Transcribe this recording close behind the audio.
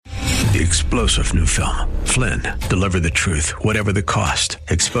the explosive new film, Flynn, Deliver the Truth, Whatever the Cost,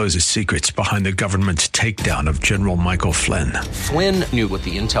 exposes secrets behind the government's takedown of General Michael Flynn. Flynn knew what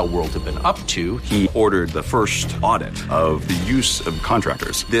the intel world had been up to. He ordered the first audit of the use of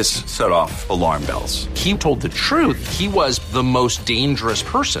contractors. This set off alarm bells. He told the truth. He was the most dangerous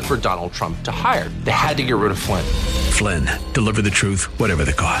person for Donald Trump to hire. They had to get rid of Flynn. Flynn, Deliver the Truth, Whatever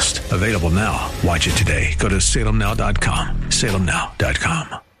the Cost. Available now. Watch it today. Go to salemnow.com.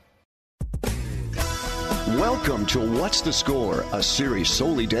 salemnow.com. Welcome to What's the Score, a series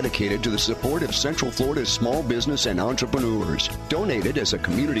solely dedicated to the support of Central Florida's small business and entrepreneurs. Donated as a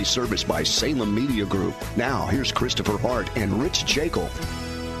community service by Salem Media Group. Now, here's Christopher Hart and Rich Jekyll.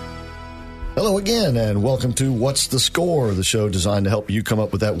 Hello again, and welcome to What's the Score, the show designed to help you come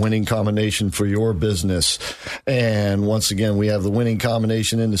up with that winning combination for your business. And once again, we have the winning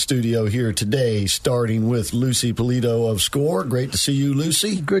combination in the studio here today, starting with Lucy Polito of SCORE. Great to see you,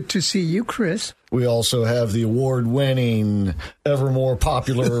 Lucy. Good to see you, Chris. We also have the award-winning, ever more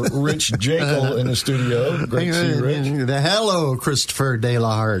popular Rich Jekyll in the studio. Great to see you, Rich. Hello, Christopher De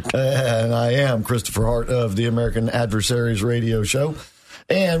La Hart. And I am Christopher Hart of the American Adversaries Radio Show.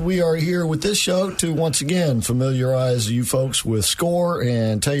 And we are here with this show to, once again, familiarize you folks with SCORE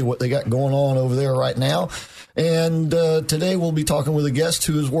and tell you what they got going on over there right now. And today we'll be talking with a guest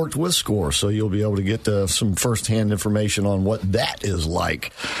who has worked with SCORE, so you'll be able to get some firsthand information on what that is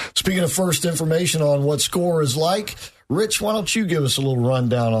like. Speaking of first information on what SCORE is like, Rich, why don't you give us a little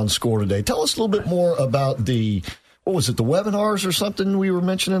rundown on SCORE today? Tell us a little bit more about the webinars or something we were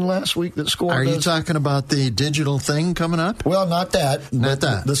mentioning last week that SCORE Are does? you talking about the digital thing coming up? Well, not that. Not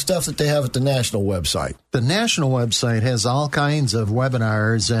that. The stuff that they have at the national website. The national website has all kinds of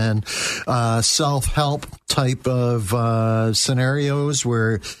webinars and self-help type of scenarios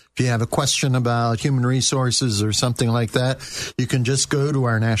where if you have a question about human resources or something like that, you can just go to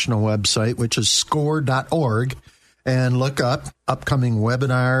our national website, which is score.org. And look up upcoming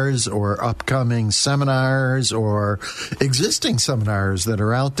webinars or upcoming seminars or existing seminars that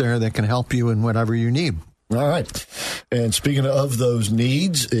are out there that can help you in whatever you need. All right. And speaking of those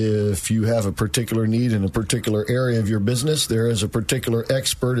needs, if you have a particular need in a particular area of your business, there is a particular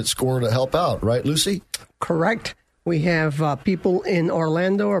expert at SCORE to help out. Right, Lucy? Correct. We have people in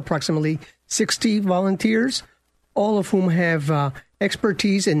Orlando, approximately 60 volunteers, all of whom have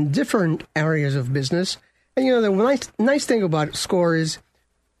expertise in different areas of business. And, you know, the nice thing about SCORE is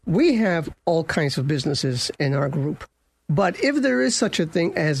we have all kinds of businesses in our group. But if there is such a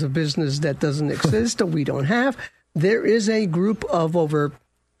thing as a business that doesn't exist or we don't have, there is a group of over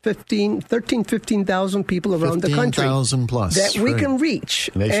 15,000 people around the country 15,000 plus that we can reach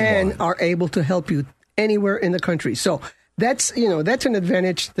and are able to help you anywhere in the country. So that's an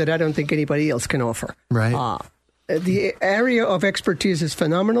advantage that I don't think anybody else can offer. Right. The area of expertise is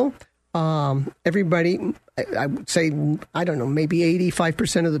phenomenal. Everybody, I would say, I don't know, maybe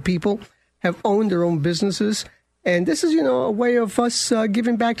 85% of the people have owned their own businesses. And this is, a way of us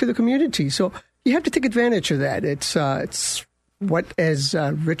giving back to the community. So you have to take advantage of that. It's what, as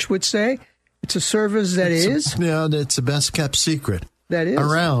Rich would say, it's a service that it's the best kept secret that is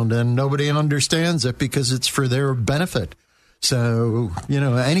around. And nobody understands it because it's for their benefit. So,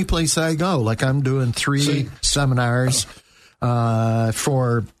 any place I go, like I'm doing 3 seminars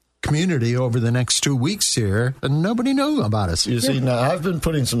for community over the next 2 weeks here, and nobody knew about us. You see, now I've been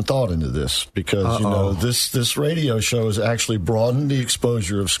putting some thought into this because this radio show has actually broadened the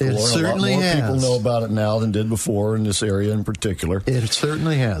exposure of SCORE. It certainly a lot more has. people know about it now than did before in this area in particular. It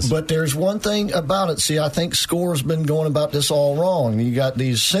certainly has. But there's one thing about it. See, I think SCORE's been going about this all wrong. You got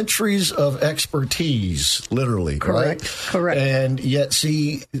these centuries of expertise, literally, correct, right? Correct. And yet,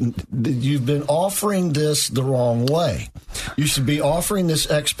 see, you've been offering this the wrong way. You should be offering this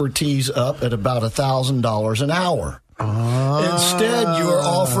expertise up at about $1,000 an hour. Instead, you are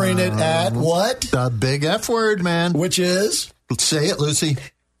offering it at what? The big F word, man. Which is? Say it, Lucy.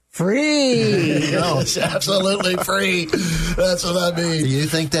 Free. No, it's absolutely free. That's what I mean. You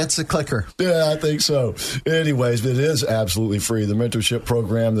think that's a clicker? Yeah, I think so. Anyways, it is absolutely free. The mentorship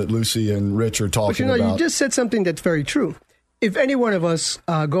program that Lucy and Rich are talking about. You just said something that's very true. If any one of us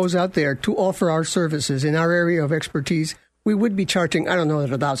goes out there to offer our services in our area of expertise, we would be charging, I don't know,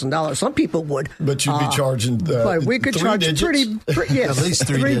 $1,000. Some people would. But you'd be charging but we could charge digits? Yes, at least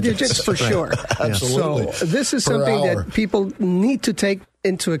three digits for sure. Absolutely. So this is Per something hour. that people need to take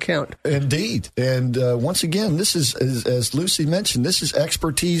into account. Indeed. And once again, this is, as Lucy mentioned, this is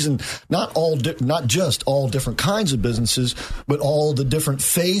expertise in not just all different kinds of businesses, but all the different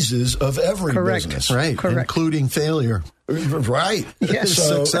phases of every business. Right. Correct. Including failure. Right. Yes.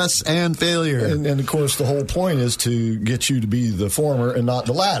 Success and failure. And of course, the whole point is to get you to be the former and not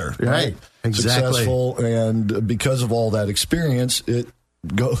the latter. Right. Exactly. Successful. And because of all that experience, it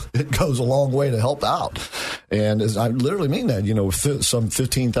goes a long way to help out. And I literally mean that, with some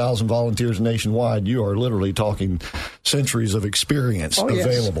 15,000 volunteers nationwide, you are literally talking centuries of experience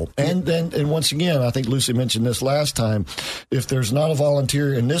available. Yes. And once again, I think Lucy mentioned this last time, if there's not a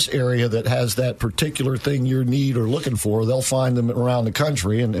volunteer in this area that has that particular thing you need or looking for, they'll find them around the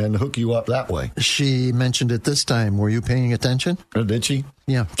country and hook you up that way. She mentioned it this time. Were you paying attention? Did she?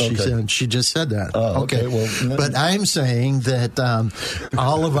 Yeah, she just said that. Okay. Well, but I'm saying that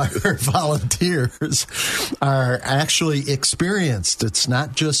all of our volunteers are actually experienced. It's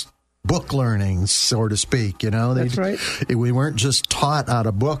not just book learning, so to speak. That's right. We weren't just taught out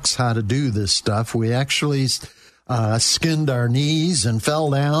of books how to do this stuff. We actually skinned our knees and fell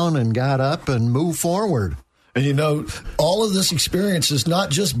down and got up and moved forward. And all of this experience is not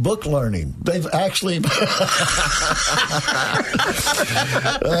just book learning. They've actually... All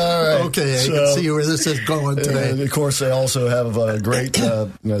right. Okay, I can see where this is going today. And of course, they also have a great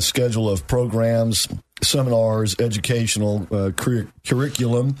schedule of programs, seminars, educational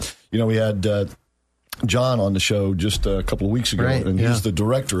curriculum. We had... John on the show just a couple of weeks ago, and he's the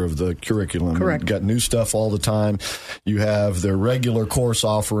director of the curriculum. Correct. Got new stuff all the time. You have their regular course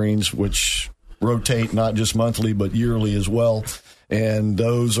offerings, which rotate not just monthly but yearly as well, and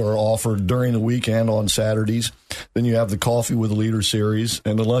those are offered during the week and on Saturdays. Then you have the Coffee with a Leader series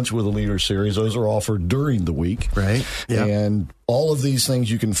and the Lunch with a Leader series. Those are offered during the week. Right. Yeah. And all of these things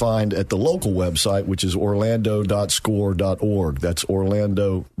you can find at the local website, which is orlando.score.org. That's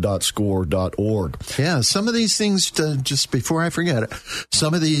orlando.score.org. Yeah, some of these things, just before I forget it,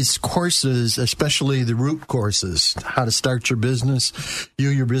 some of these courses, especially the root courses, how to start your business,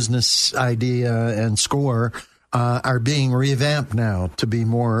 your business idea, and SCORE, are being revamped now to be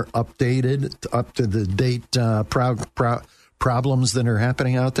more updated, up to the date problems that are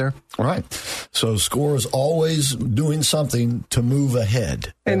happening out there. Right. So SCORE is always doing something to move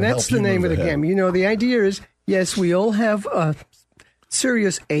ahead. And that's the name of the game. The idea is, yes, we all have a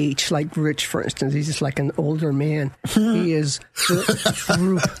serious age, like Rich, for instance. He's just like an older man. He is the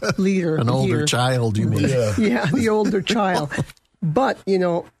group leader. An older child, you mean? Yeah, the older child. But,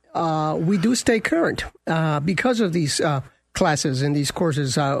 we do stay current because of these classes and these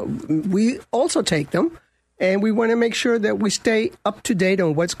courses. We also take them, and we want to make sure that we stay up to date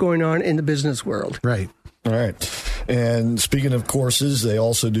on what's going on in the business world. Right. All right. And speaking of courses, they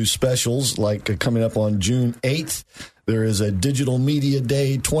also do specials, like coming up on June 8th. There is a Digital Media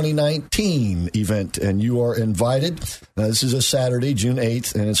Day 2019 event, and you are invited. This is a Saturday, June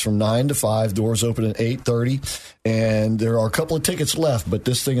 8th, and it's from 9 to 5. Doors open at 8:30, and there are a couple of tickets left, but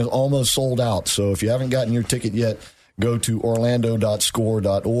this thing is almost sold out. So if you haven't gotten your ticket yet, go to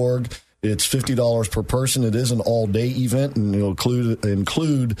orlando.score.org. It's $50 per person. It is an all-day event, and it'll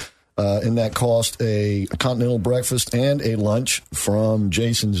include in that cost a continental breakfast and a lunch from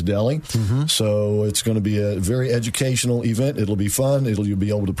Jason's Deli. Mm-hmm. So it's going to be a very educational event. It'll be fun. You'll be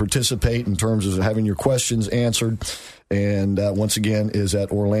able to participate in terms of having your questions answered. And once again, is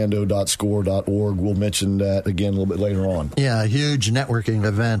at orlando.score.org. We'll mention that again a little bit later on. Yeah, a huge networking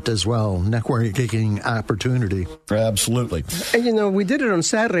event as well, networking opportunity. Absolutely. And, we did it on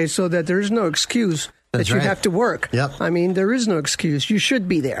Saturday so that there is no excuse that you have to work. Yep. I mean, there is no excuse. You should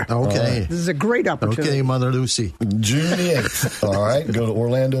be there. Okay. This is a great opportunity. Okay, Mother Lucy. June the 8th. All right. Go to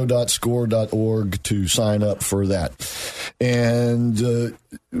orlando.score.org to sign up for that. And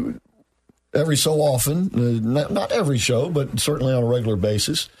every so often, not every show, but certainly on a regular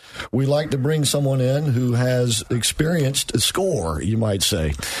basis, we like to bring someone in who has experienced a SCORE, you might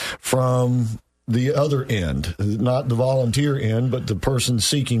say, from the other end, not the volunteer end, but the person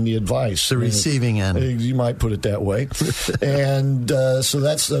seeking the advice. The receiving end. You might put it that way. And so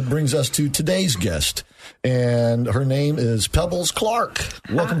that brings us to today's guest. And her name is Pebbles Clark.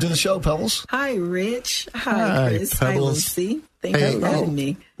 Welcome to the show, Pebbles. Hi, Rich. Hi, Chris. Pebbles. Hi, Lucy. Thanks for having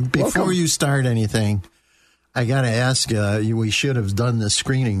me. Before you start anything, I got to ask you, we should have done this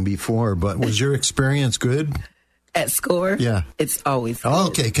screening before, but was your experience good? At SCORE? Yeah. It's always good.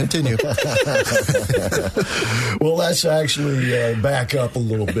 Okay, continue. Well, let's actually back up a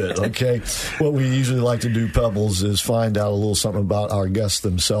little bit, okay? What we usually like to do, Pebbles, is find out a little something about our guests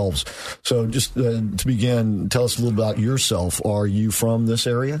themselves. So just to begin, tell us a little about yourself. Are you from this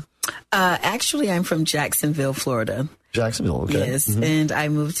area? Actually, I'm from Jacksonville, Florida. Jacksonville, okay. Yes, and I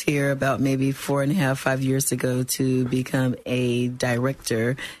moved here about maybe 4.5, 5 years ago to become a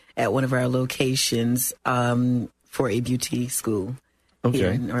director at one of our locations for a beauty school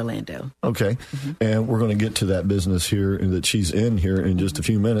here in Orlando. Okay, and we're going to get to that business here that she's in here in just a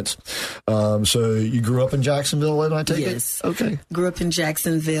few minutes. So you grew up in Jacksonville, did I take it? Yes. Okay. Grew up in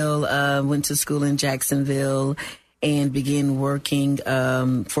Jacksonville, went to school in Jacksonville, and began working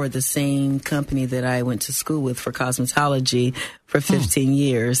for the same company that I went to school with for cosmetology for 15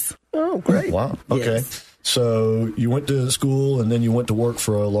 years. Oh, great. Wow. Okay. Yes. So you went to school and then you went to work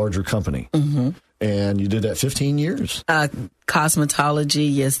for a larger company. Mm-hmm. And you did that 15 years?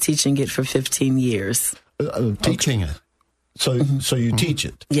 Cosmetology, yes, teaching it for 15 years. Teaching it. So you teach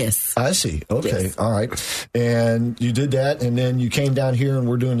it? Yes. I see. Okay. Yes. All right. And you did that, and then you came down here, and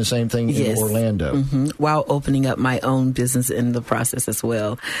we're doing the same thing in Orlando. While opening up my own business in the process as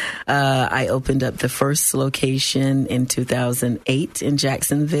well. I opened up the first location in 2008 in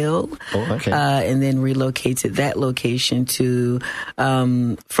Jacksonville. Oh, okay. And then relocated that location to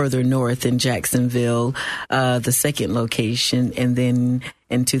further north in Jacksonville, the second location, and then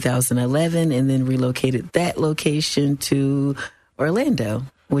in 2011, and then relocated that location to Orlando,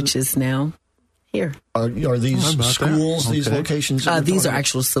 which is now here. Are these schools, these locations? These are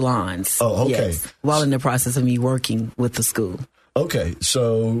actual salons. Oh, okay. Yes, while in the process of me working with the school. Okay,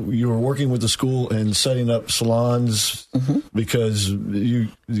 so you were working with the school and setting up salons because the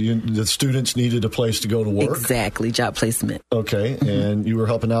students needed a place to go to work? Exactly, job placement. Okay, and you were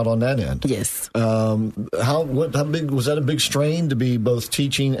helping out on that end? Yes. How big was that? A big strain to be both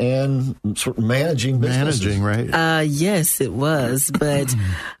teaching and sort of managing businesses? Managing, right? Yes, it was, but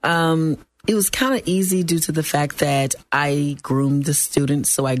it was kind of easy due to the fact that I groomed the students,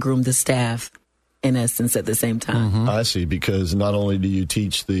 so I groomed the staff. In essence, at the same time. I see, because not only do you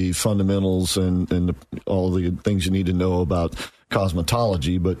teach the fundamentals and all the things you need to know about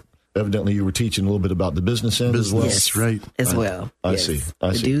cosmetology, but evidently you were teaching a little bit about the business end as well. Yes, right. As well. I Yes. see.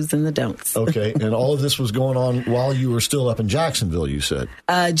 The do's and the don'ts. Okay, and all of this was going on while you were still up in Jacksonville, you said?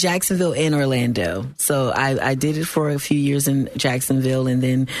 Jacksonville and Orlando. So I did it for a few years in Jacksonville and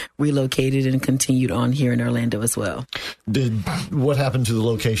then relocated and continued on here in Orlando as well. What happened to the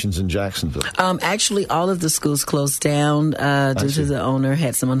locations in Jacksonville? Actually, all of the schools closed down due to the owner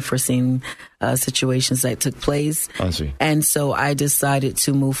had some unforeseen situations that took place. I see. And so I decided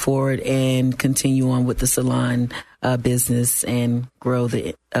to move forward and continue on with the salon business and grow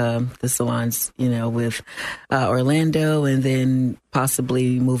the salons, with Orlando, and then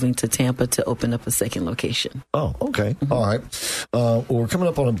possibly moving to Tampa to open up a second location. Oh, okay. All right. Well, we're coming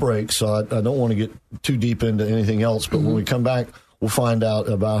up on a break, so I don't want to get too deep into anything else, but when we come back, we'll find out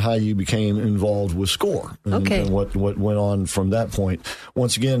about how you became involved with SCORE and what went on from that point.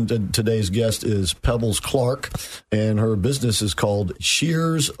 Once again, today's guest is Pebbles Clark, and her business is called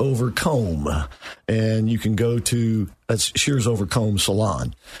Shears Over Comb. And you can go to, that's Shears Over Comb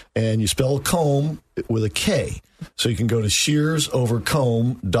Salon. And you spell comb with a K. So you can go to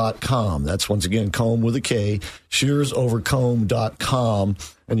shearsovercomb.com. That's, once again, comb with a K, shearsovercomb.com.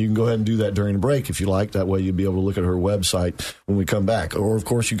 And you can go ahead and do that during the break if you like. That way you'll be able to look at her website when we come back. Or, of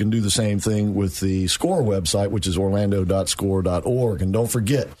course, you can do the same thing with the SCORE website, which is orlando.score.org. And don't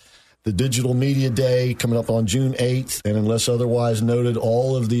forget, the Digital Media Day coming up on June 8th. And unless otherwise noted,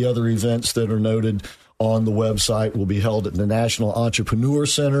 all of the other events that are noted on the website will be held at the National Entrepreneur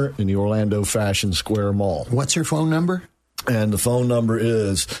Center in the Orlando Fashion Square Mall. What's your phone number? And the phone number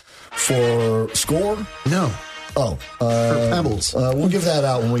is for SCORE? No. Oh, for Pebbles. We'll give that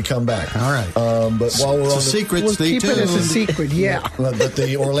out when we come back. All right. But while we're it's on a secret, we'll stay keep tuned. it as a secret, yeah. But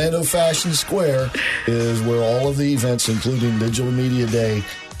the Orlando Fashion Square is where all of the events, including Digital Media Day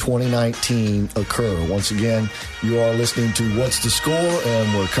 2019, occur. Once again, you are listening to What's the Score,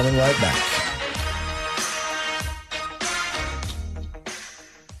 and we're coming right back.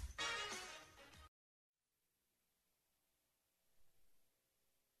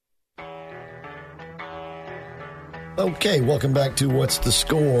 Okay, welcome back to What's the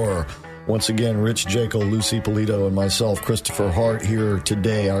Score? Once again, Rich Jaco, Lucy Polito, and myself, Christopher Hart, here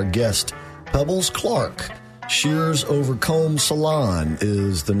today. Our guest, Pebbles Clark. Shears Over Comb Salon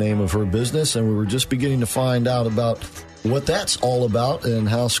is the name of her business, and we were just beginning to find out about what that's all about and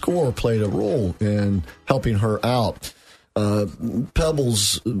how SCORE played a role in helping her out.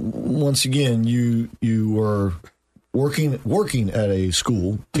 Pebbles, once again, you were working at a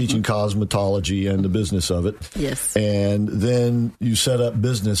school, teaching cosmetology and the business of it. Yes. And then you set up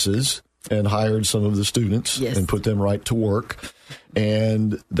businesses and hired some of the students Yes. and put them right to work.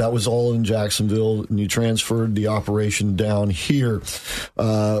 And that was all in Jacksonville, and you transferred the operation down here.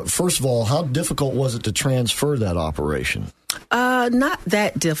 First of all, how difficult was it to transfer that operation? Not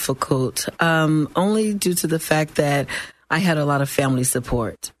that difficult, only due to the fact that I had a lot of family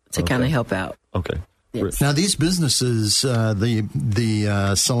support to kind of help out. Okay. Yes. Now, these businesses,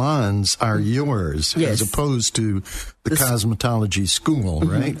 the salons are yours Yes. as opposed to the cosmetology school,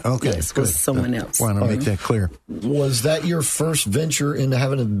 right? Okay, Yes, good. with someone else. Want to make that clear. Was that your first venture into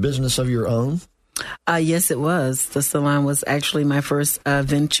having a business of your own? Yes, it was. The salon was actually my first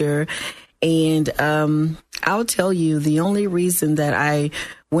venture. And I'll tell you, the only reason that I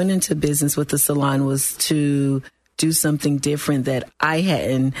went into business with the salon was to do something different that I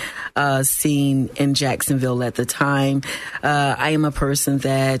hadn't seen in Jacksonville at the time. I am a person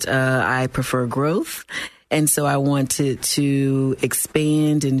that I prefer growth. And so I wanted to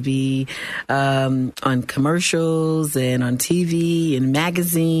expand and be on commercials and on TV and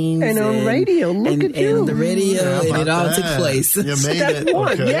magazines. And on radio. Look at you. And the radio, How and it all about took that? place. You made Step it.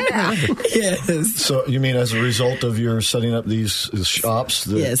 one, Okay. yeah. Yes. So you mean as a result of your setting up these shops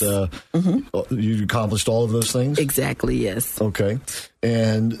that Yes. you accomplished all of those things? Exactly, yes. Okay.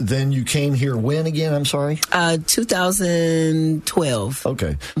 And then you came here when again? I'm sorry? 2012.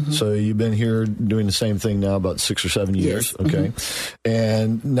 Okay. So you've been here doing the same thing now about 6 or 7 years. Yes. Okay.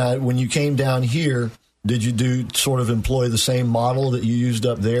 And now when you came down here, did you employ the same model that you used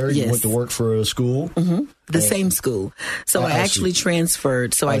up there? You Yes. went to work for a school? The same school. So I actually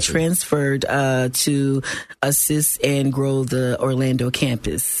transferred. So I transferred to assist and grow the Orlando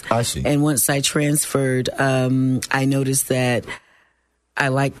campus. I see. And once I transferred, I noticed that I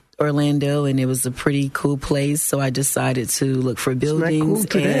liked Orlando and it was a pretty cool place. So I decided to look for buildings. cool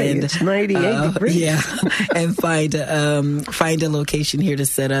today. And, It's 98 degrees. Yeah. And find a location here to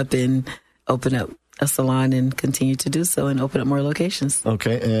set up and open up a salon and continue to do so and open up more locations.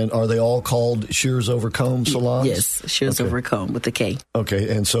 Okay. And are they all called Shears Over Comb salons? Yes, Shears Over Comb with a K. Okay.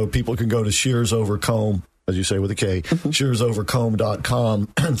 And so people can go to Shears Over Comb, as you say with a K, shearsovercomb.com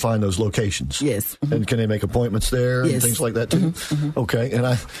and find those locations. Yes. And can they make appointments there and Yes. things like that too? Okay.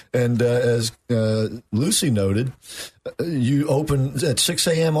 And as Lucy noted, you open at 6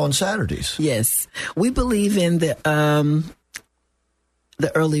 a.m. on Saturdays. Yes, we believe in the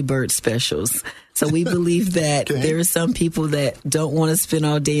early bird specials. So we believe that there are some people that don't want to spend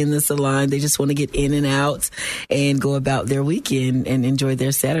all day in the salon. They just want to get in and out and go about their weekend and enjoy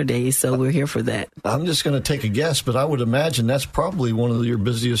their Saturday. So we're here for that. I'm just going to take a guess, but I would imagine that's probably one of your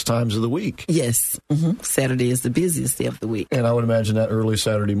busiest times of the week. Yes. Saturday is the busiest day of the week. And I would imagine that early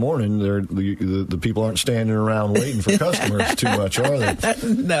Saturday morning, the people aren't standing around waiting for customers too much, are they?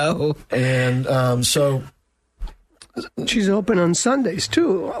 No. And so She's open on Sundays,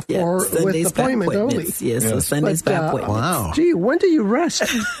 too, Yeah, or Sundays with by appointment only. appointments. Yes, so Sundays But, by appointments. Wow. Gee, when do you rest?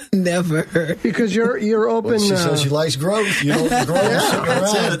 Never. Because you're open. she says she likes growth. You don't grow sitting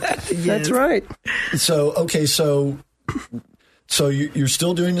around. That's right. So, okay, so you're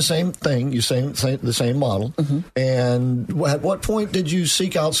still doing the same thing, the same model. And at what point did you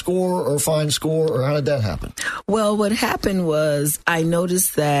seek out SCORE or find SCORE, or how did that happen? Well, what happened was I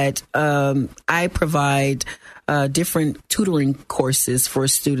noticed that I provide different tutoring courses for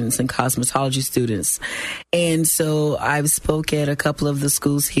students and cosmetology students. And so I've spoke at a couple of the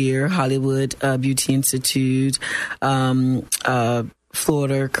schools here, Hollywood Beauty Institute, Florida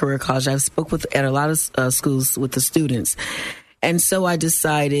Career College. I've spoke at a lot of schools with the students. And so I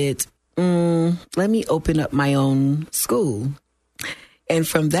decided, let me open up my own school. And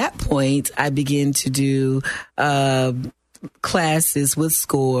from that point, I began to do classes with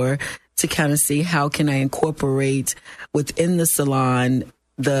SCORE to kind of see how can I incorporate within the salon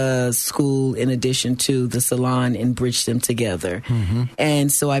the school in addition to the salon and bridge them together.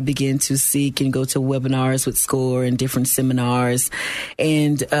 And so I began to seek and go to webinars with SCORE and different seminars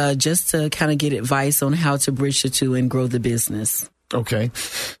and just to kind of get advice on how to bridge the two and grow the business. Okay.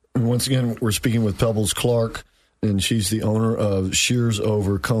 And once again, we're speaking with Pebbles Clark, and she's the owner of Shears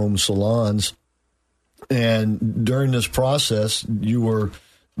Over Comb Salons. And during this process, you were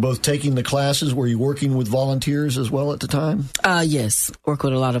both taking the classes. Were you working with volunteers as well at the time? Yes, work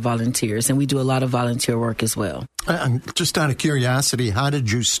with a lot of volunteers, and we do a lot of volunteer work as well. Just out of curiosity, how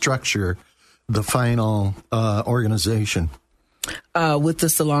did you structure the final organization? With the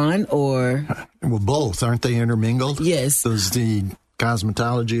salon or? Well, both. Aren't they intermingled? Yes. Does the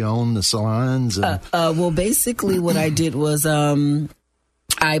cosmetology own the salons? Well, basically what I did was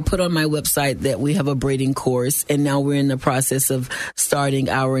I put on my website that we have a braiding course, and now we're in the process of starting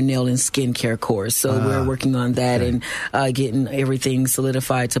our nail and skincare course. So we're working on that and getting everything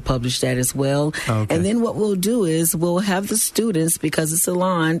solidified to publish that as well. Okay. And then what we'll do is we'll have the students, because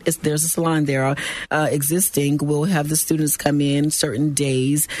there's a salon there existing, we'll have the students come in certain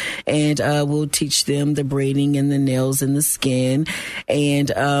days, and we'll teach them the braiding and the nails and the skin.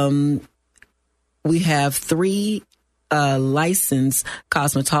 And we have 3 licensed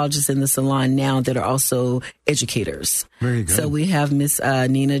cosmetologists in the salon now that are also educators. Very good. So we have Miss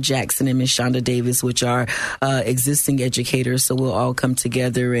Nina Jackson and Miss Shonda Davis, which are existing educators. So we'll all come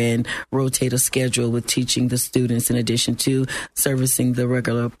together and rotate a schedule with teaching the students in addition to servicing the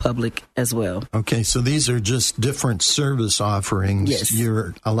regular public as well. Okay, so these are just different service offerings Yes.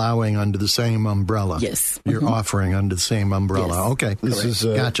 you're allowing under the same umbrella. Yes. You're offering under the same umbrella. Yes. Okay. This is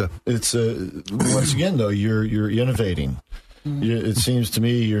Gotcha. It's once again though you're innovating. It seems to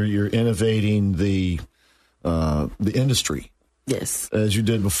me you're innovating the industry. Yes. As you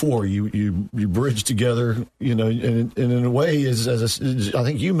did before, you bridge together, and in a way, as I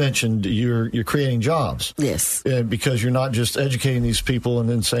think you mentioned, you're creating jobs. Yes. Because you're not just educating these people and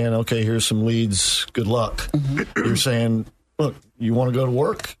then saying, okay, here's some leads, good luck. You're saying, look, you want to go to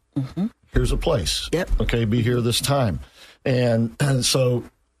work? Here's a place. Yep. Okay, be here this time. And so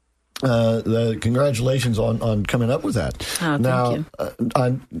congratulations on coming up with that. Oh, now,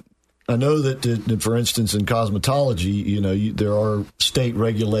 thank you. I know that, for instance, in cosmetology, there are state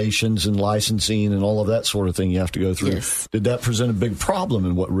regulations and licensing and all of that sort of thing you have to go through. Yes. Did that present a big problem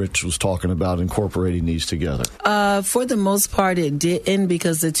in what Rich was talking about, incorporating these together? For the most part, it didn't,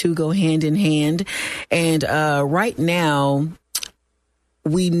 because the two go hand in hand. And right now,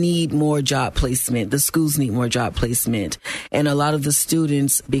 we need more job placement. The schools need more job placement. And a lot of the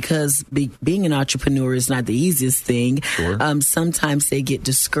students, because being an entrepreneur is not the easiest thing, sometimes they get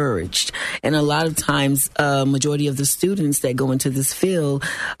discouraged. And a lot of times, majority of the students that go into this field,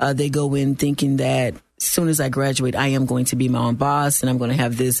 they go in thinking that as soon as I graduate, I am going to be my own boss and I'm going to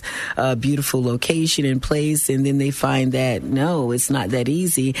have this beautiful location in place. And then they find that, no, it's not that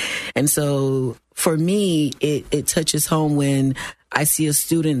easy. And so for me, it touches home when I see a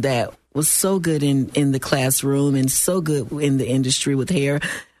student that was so good in the classroom and so good in the industry with hair,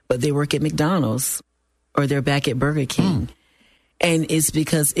 but they work at McDonald's or they're back at Burger King. And it's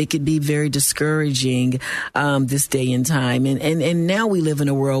because it could be very discouraging this day and time. And now we live in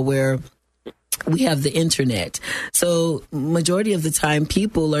a world where we have the internet. So majority of the time,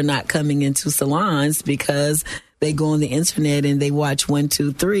 people are not coming into salons because they go on the internet and they watch 1,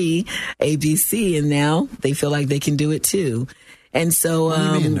 2, 3 ABC, and now they feel like they can do it too. And so, What do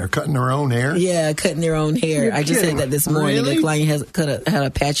you mean? They're cutting their own hair? Yeah, cutting their own hair. You're I just kidding. said that this morning. Really? A client had a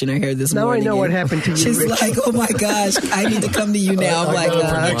patch in her hair this Now morning. I know what and happened to you, She's Rich. like, "Oh my gosh, I need to come to you now." I'm I like, got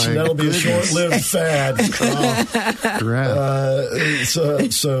a prediction. That'll be a goodness. short-lived fad. Right.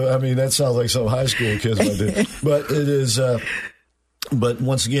 So I mean, that sounds like some high school kids might do. But it is. But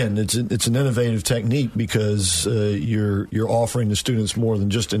once again, it's an innovative technique because you're offering the students more than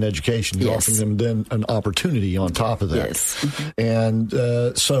just an education. You're Yes. offering them then an opportunity on top of that. Yes. And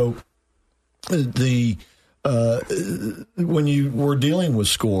so the when you were dealing with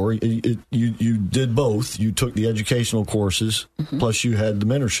SCORE, you did both. You took the educational courses, plus you had the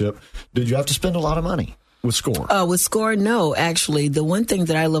mentorship. Did you have to spend a lot of money with SCORE? With SCORE, no. Actually, the one thing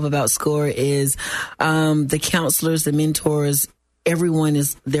that I love about SCORE is the counselors, the mentors. Everyone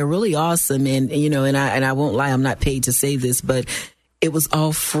they're really awesome. And, and I won't lie, I'm not paid to say this, but it was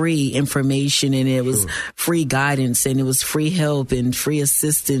all free information and it was free guidance and it was free help and free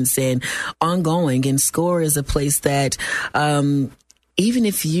assistance and ongoing. And SCORE is a place that, even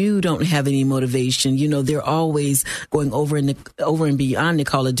if you don't have any motivation, they're always going over and beyond the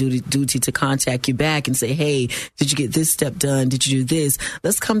call of duty to contact you back and say, hey, did you get this step done? Did you do this?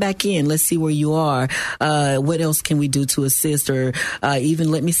 Let's come back in. Let's see where you are. What else can we do to assist? Or even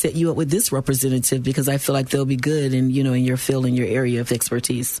let me set you up with this representative because I feel like they'll be good in your field, in your area of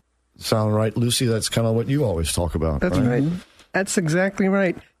expertise. Sound right, Lucy? That's kind of what you always talk about. That's right. That's exactly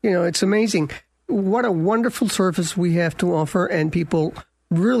right. It's amazing. What a wonderful service we have to offer, and people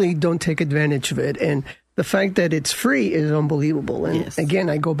really don't take advantage of it. And the fact that it's free is unbelievable. And Yes. again,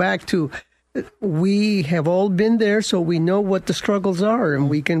 I go back to we have all been there, so we know what the struggles are, and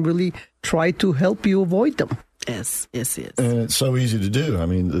we can really try to help you avoid them. Yes. And it's so easy to do. I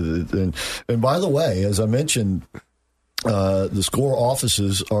mean, and by the way, as I mentioned, the SCORE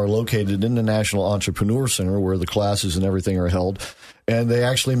offices are located in the National Entrepreneur Center where the classes and everything are held. And they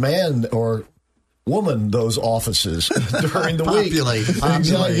actually man or woman those offices during the Populate. week.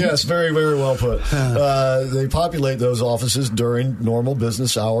 Yes, very, very well put. They populate those offices during normal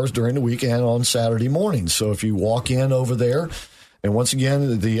business hours during the week and on Saturday mornings. So if you walk in over there, and once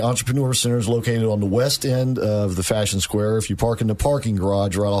again, the Entrepreneur Center is located on the west end of the Fashion Square. If you park in the parking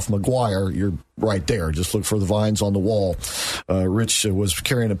garage right off McGuire, you're right there. Just look for the vines on the wall. Rich was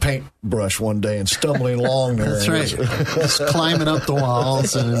carrying a paintbrush one day and stumbling along there. That's right. Just climbing up the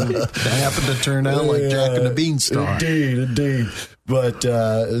walls, and it happened to turn out like Jack and the Beanstalk. Indeed. But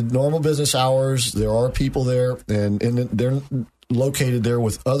normal business hours, there are people there, and they're located there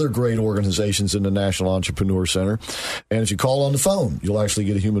with other great organizations in the National Entrepreneur Center. And if you call on the phone, you'll actually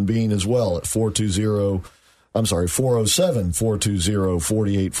get a human being as well at 407-420-4844,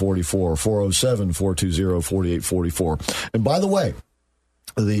 407-420-4844. And by the way,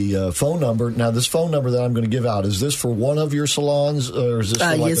 the phone number, now this phone number that I'm going to give out, is this for one of your salons, or is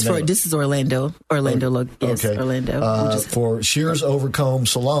this for this is Orlando. Yes, okay. Orlando. For Shears Overcomb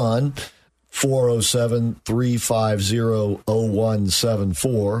Salon,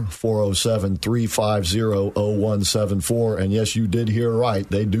 407-350-0174, 407-350-0174. And yes, you did hear right.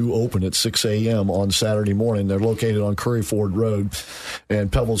 They do open at 6 a.m. on Saturday morning. They're located on Curry Ford Road, and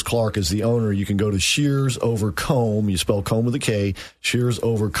Pebbles Clark is the owner. You can go to Shears Overcomb. You spell comb with a K,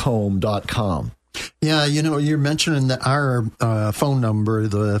 ShearsOvercomb.com. Yeah, you're mentioning that our phone number,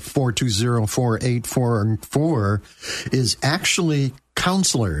 the 420-4844, is actually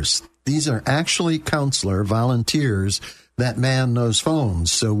counselors. These are actually counselor volunteers that man those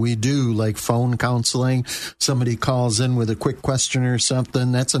phones. So we do like phone counseling. Somebody calls in with a quick question or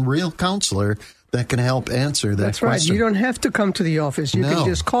something. That's a real counselor that can help answer that question. That's right. You don't have to come to the office. You can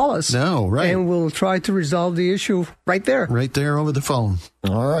just call us. No, right. And we'll try to resolve the issue right there. Right there over the phone.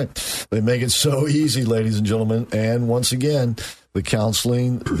 All right. They make it so easy, ladies and gentlemen. And once again, the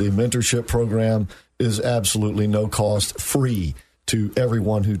counseling, the mentorship program is absolutely no cost, free to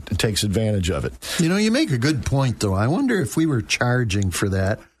everyone who takes advantage of it. You make a good point, though. I wonder if we were charging for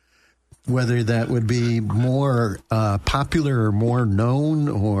that, whether that would be more popular or more known,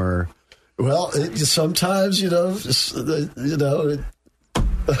 or... Well, sometimes, But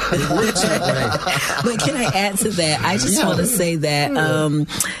can I add to that? I just want to say that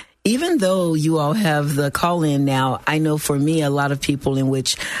even though you all have the call-in now, I know for me, a lot of people in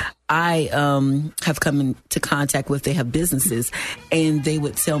which I have come into contact with, they have businesses, and they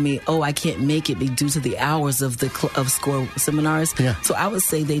would tell me, I can't make it due to the hours of of SCORE seminars. Yeah. So I would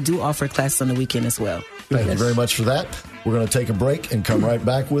say they do offer classes on the weekend as well. Thank you very much for that. We're going to take a break and come right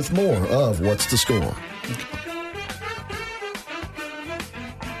back with more of What's the Score?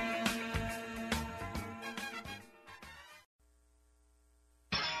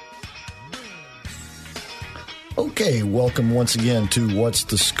 Okay, welcome once again to What's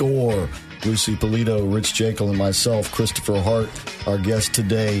the Score? Lucy Polito, Rich Jekyll, and myself, Christopher Hart. Our guest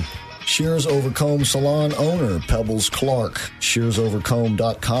today, Shears Overcomb Salon owner, Pebbles Clark.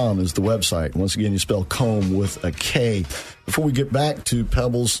 ShearsOvercomb.com is the website. Once again, you spell comb with a K. Before we get back to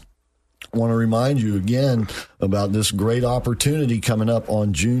Pebbles, I want to remind you again about this great opportunity coming up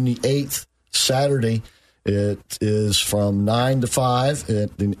on June the 8th, Saturday. It is from 9 to 5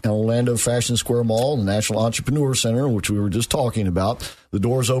 at the Orlando Fashion Square Mall, the National Entrepreneur Center, which we were just talking about. The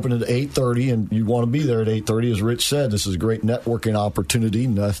doors open at 8:30, and you want to be there at 8:30. As Rich said, this is a great networking opportunity.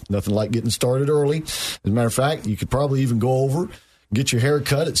 Nothing like getting started early. As a matter of fact, you could probably even go over, get your hair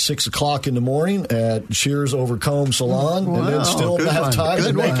cut at 6 o'clock in the morning at Shears Overcomb Salon, and then still have time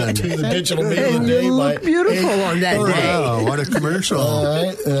to make it to the digital media day. You look beautiful on that day. Wow, what a commercial. All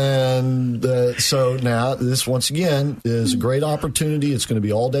right. And so now this, once again, is a great opportunity. It's going to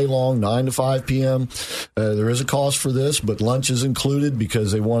be all day long, 9 to 5 p.m. There is a cost for this, but lunch is included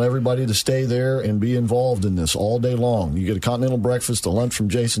because they want everybody to stay there and be involved in this all day long. You get a continental breakfast, a lunch from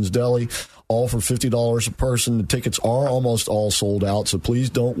Jason's Deli, all for $50 a person. The tickets are almost all sold out, so please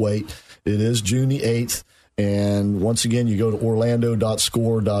don't wait. It is June the 8th. And once again, you go to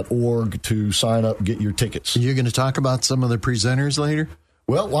orlando.score.org to sign up and get your tickets. You're going to talk about some of the presenters later?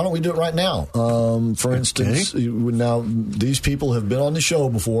 Well, why don't we do it right now? For instance, now these people have been on the show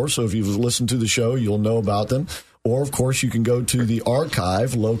before, so if you've listened to the show, you'll know about them. Or, of course, you can go to the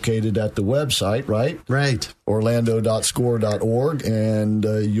archive located at the website, right? Right. Orlando.score.org, and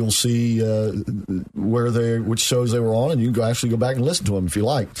you'll see which shows they were on, and you can actually go back and listen to them if you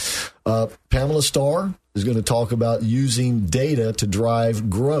like. Pamela Starr is going to talk about using data to drive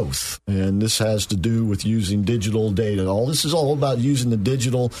growth. And this has to do with using digital data. This is all about using the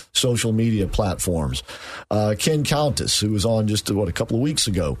digital social media platforms. Ken Countess, who was on just, a couple of weeks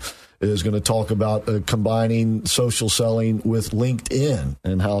ago, is going to talk about combining social selling with LinkedIn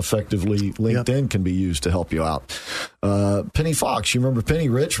and how effectively LinkedIn can be used to help you out. Penny Fox, you remember Penny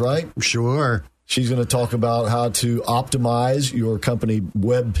Rich, right? Sure. She's going to talk about how to optimize your company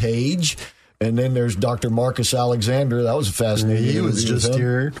web page. And then there's Dr. Marcus Alexander. That was a fascinating interview. He was just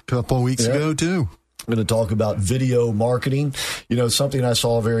here a couple of weeks ago, too. I'm going to talk about video marketing. Something I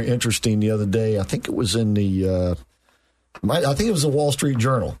saw very interesting the other day. I think it was in the Wall Street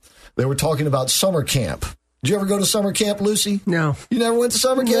Journal. They were talking about summer camp. Did you ever go to summer camp, Lucy? No. You never went to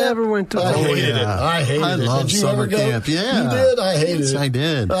summer camp? Never went to I hated it. I love summer camp. Yeah. You did? I hated it. I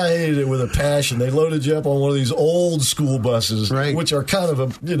did. I hated it with a passion. They loaded you up on one of these old school buses, right, which are kind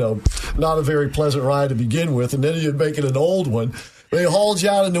of not a very pleasant ride to begin with, and then you'd make it an old one. They hauled you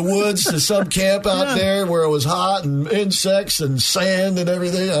out in the woods to some camp out there where it was hot and insects and sand and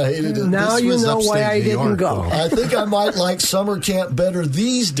everything. I hated it. Now you know why I didn't go. I think I might like summer camp better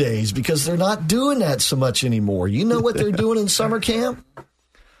these days because they're not doing that so much anymore. You know what they're doing in summer camp?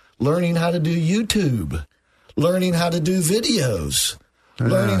 Learning how to do YouTube, learning how to do videos,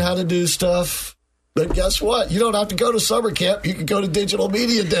 learning how to do stuff. But guess what? You don't have to go to summer camp. You can go to Digital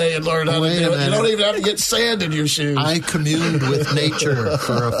Media Day and learn how to do it. You don't even have to get sand in your shoes. I communed with nature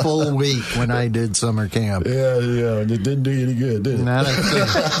for a full week when I did summer camp. Yeah. And it didn't do you any good, did it? Not a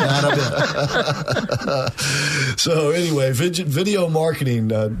bit. So anyway, video marketing,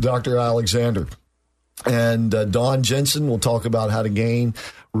 Dr. Alexander. And Dawn Jensen will talk about how to gain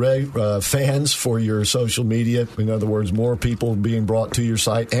fans for your social media. In other words, more people being brought to your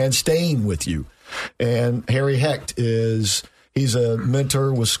site and staying with you. And Harry Hecht he's a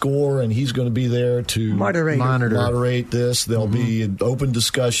mentor with SCORE, and he's going to be there to moderate this. There'll be open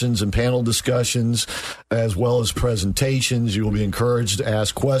discussions and panel discussions as well as presentations. You will be encouraged to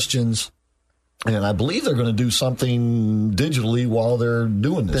ask questions. And I believe they're going to do something digitally while they're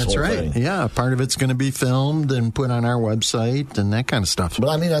doing this. That's right. Thing. Yeah, part of it's going to be filmed and put on our website and that kind of stuff. But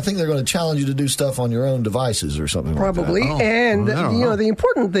I think they're going to challenge you to do stuff on your own devices or something Probably. like that. And, the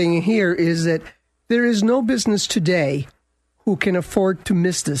important thing here is that there is no business today who can afford to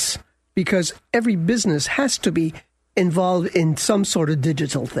miss this because every business has to be involved in some sort of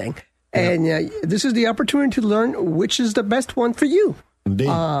digital thing. And this is the opportunity to learn which is the best one for you. Indeed.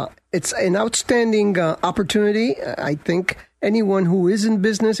 It's an outstanding opportunity. I think anyone who is in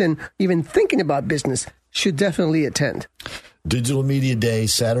business and even thinking about business should definitely attend. Digital Media Day,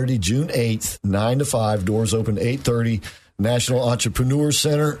 Saturday, June 8th, 9 to 5. Doors open 8:30. National Entrepreneur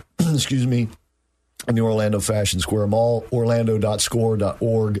Center, in the Orlando Fashion Square Mall,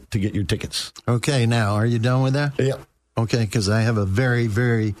 orlando.score.org to get your tickets. Okay, now, are you done with that? Yeah. Okay, because I have a very,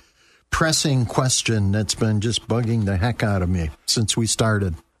 very pressing question that's been just bugging the heck out of me since we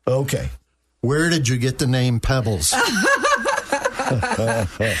started. Okay. Where did you get the name Pebbles? Well,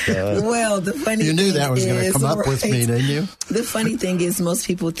 the funny You knew that was going to come up with me, didn't you? The funny thing is most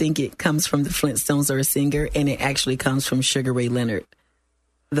people think it comes from the Flintstones or a singer, and it actually comes from Sugar Ray Leonard,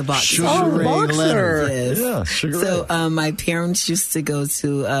 the boxer. Sugar Ray Leonard. Yes. Yeah, Sugar Ray. So my parents used to go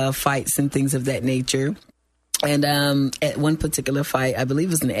to fights and things of that nature. And at one particular fight, I believe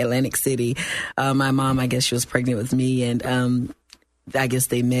it was in Atlantic City, my mom, I guess she was pregnant with me, and I guess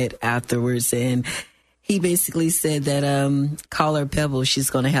they met afterwards, and he basically said that call her Pebbles. She's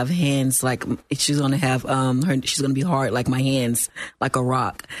going to have hands like she's going to have she's going to be hard like my hands, like a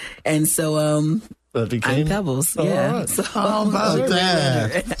rock. And so I'm Pebbles. Yeah. Right. So, How about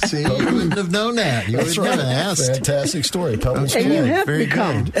that? See, you wouldn't have known that. You would have asked. Fantastic story. Pebbles. And you have Very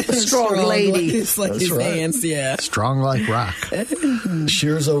become good. a strong lady. It's like That's his right. hands, yeah. Strong like rock.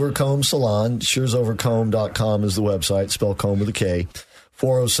 Shears Over Comb Salon. ShearsOverComb.com is the website. Spell comb with a K.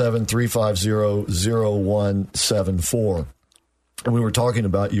 407-350-0174. And we were talking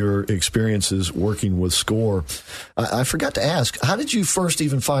about your experiences working with SCORE. I forgot to ask, how did you first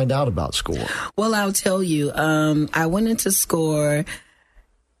even find out about SCORE? Well, I'll tell you. I went into SCORE.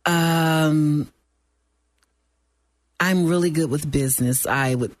 I'm really good with business,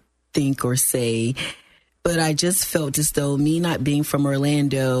 I would think or say. But I just felt as though me not being from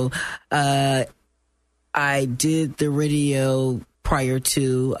Orlando, I did the radio prior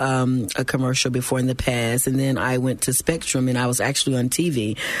to a commercial before in the past. And then I went to Spectrum and I was actually on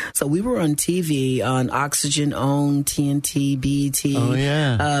TV. So we were on TV on Oxygen, OWN, TNT, BET,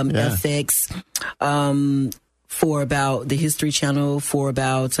 FX, for about the History Channel for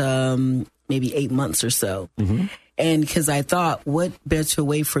about maybe 8 months or so. Mm-hmm. And because I thought, what better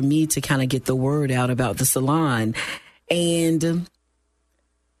way for me to kind of get the word out about the salon? And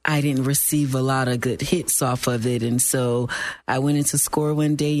I didn't receive a lot of good hits off of it. And so I went into SCORE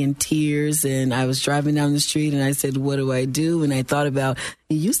one day in tears, and I was driving down the street and I said, what do I do? And I thought about,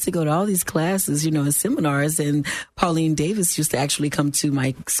 you used to go to all these classes, and seminars, and Pauline Davis used to actually come to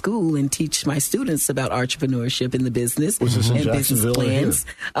my school and teach my students about entrepreneurship in the business Was this in and business Jacksonville or plans.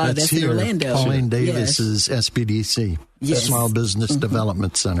 That's here. in Orlando. Pauline Davis's SBDC, Yes. Small Business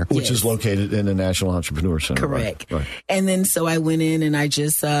Development Center. Which is located in the National Entrepreneur Center. Correct. Right. And then so I went in and I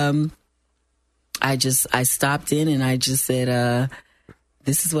stopped in and I just said,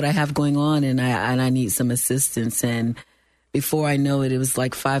 this is what I have going on, and I need some assistance. And before I know it, it was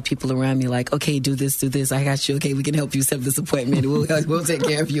like 5 people around me like, okay, do this. I got you. Okay, we can help you set this appointment. We'll take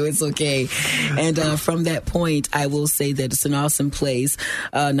care of you. It's okay. And from that point, I will say that it's an awesome place.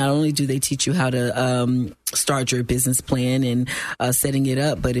 Not only do they teach you how to start your business plan and setting it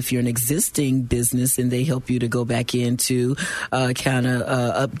up, but if you're an existing business, and they help you to go back in to kind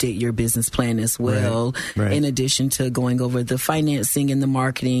of update your business plan as well, Right. in addition to going over the financing and the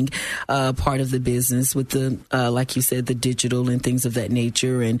marketing part of the business with the, like you said, the digital and things of that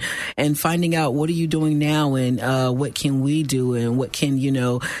nature, and finding out what are you doing now, and what can we do, and what can,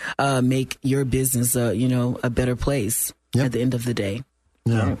 make your business, a better place at the end of the day.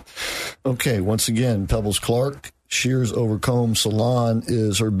 Yeah. Okay, once again, Pebbles Clark, Shears Over Comb Salon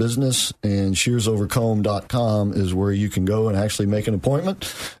is her business, and shearsovercomb.com is where you can go and actually make an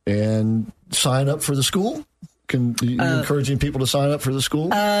appointment and sign up for the school. Can you encouraging people to sign up for the school?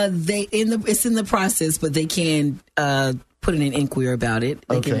 It's in the process, but they can put in an inquiry about it.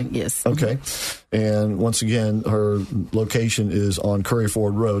 They Okay. can, yes. Okay. And once again, her location is on Curry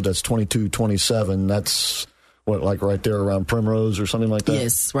Ford Road. That's 2227. That's like right there around Primrose or something like that?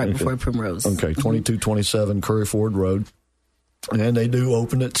 Yes, right before Primrose. Okay, 2227 Curry Ford Road. And they do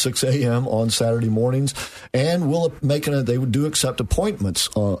open at 6 a.m. on Saturday mornings, and they do accept appointments,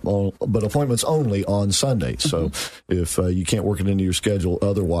 but appointments only on Sunday. So if you can't work it into your schedule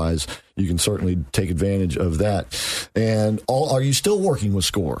otherwise, you can certainly take advantage of that. And are you still working with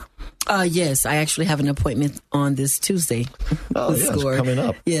SCORE? Yes, I actually have an appointment on this Tuesday. Oh, with yes, SCORE. coming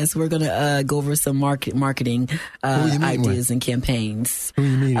up. Yes, we're going to go over some marketing ideas and campaigns. Who are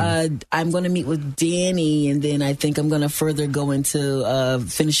you meeting? I'm going to meet with Danny, and then I think I'm going to further go into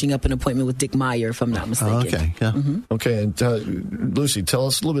finishing up an appointment with Dick Meyer, if I'm not mistaken. Okay, yeah. Okay, and Lucy, tell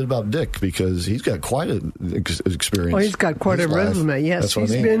us a little bit about Dick, because he's got quite an experience. Oh, he's got quite in a his life. resume. Yes, That's what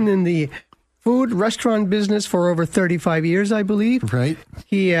he's I mean. been in the food restaurant business for over 35 years, I believe. Right.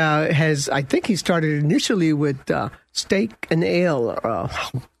 He I think he started initially with steak and ale. No,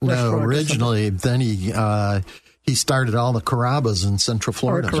 restaurant or originally, then he started all the Carrabba's in Central something.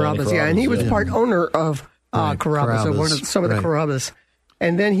 Florida. Or Carrabba's, yeah. And he was part owner of Right, Carrabba's, or Carrabba's, some of the right. Carrabba's.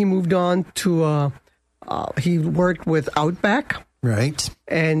 And then he moved on to, he worked with Outback. Right.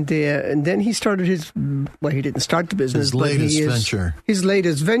 And then he started he didn't start the business. His but latest he is, venture. His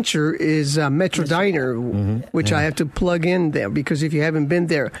latest venture is Metro Diner, which I have to plug in there, because if you haven't been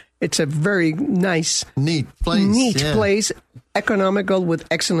there, it's a very nice, Neat place. place, economical with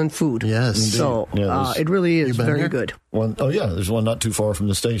excellent food. Yes. So Yeah, it really is You been very there? good. There's one not too far from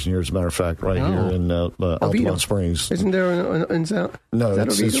the station here, as a matter of fact, right here in Altamont Springs. Isn't there in South? No, is that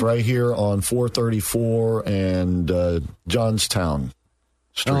it's Oviedo? right here on 434 and Johnstown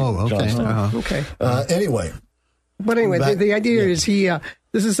Street. Oh, okay. Johnstown. Okay. Anyway, But anyway, the idea is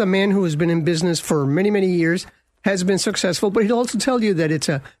this is a man who has been in business for many, many years, has been successful, but he'll also tell you that it's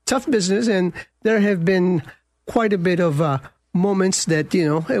a tough business, and there have been quite a bit of moments that,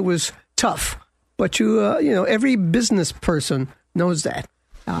 it was tough. But every business person knows that.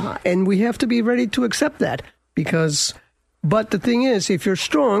 And we have to be ready to accept that, but the thing is, if you're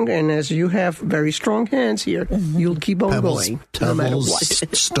strong, and as you have very strong hands here, you'll keep on going no matter what.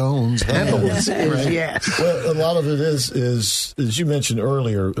 Stones, Pebbles hands. yes. well, a lot of it is as you mentioned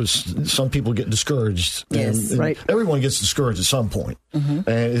earlier, some people get discouraged. Yes, and right. Everyone gets discouraged at some point. And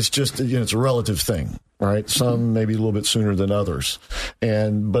it's just, it's a relative thing, right? Some maybe a little bit sooner than others.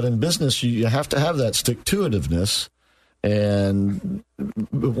 But in business, you have to have that stick-to-itiveness. And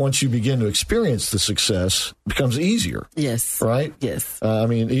once you begin to experience the success, it becomes easier. Yes. Right? Yes.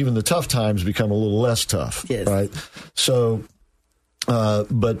 Even the tough times become a little less tough. Yes. Right? So,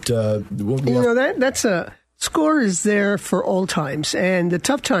 that's a SCORE is there for all times, and the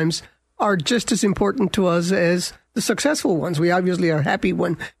tough times are just as important to us as the successful ones. We obviously are happy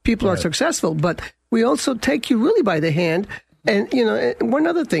when people are successful, but we also take you really by the hand. And, one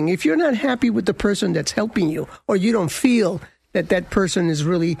other thing, if you're not happy with the person that's helping you, or you don't feel that person is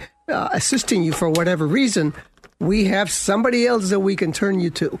really assisting you for whatever reason, we have somebody else that we can turn you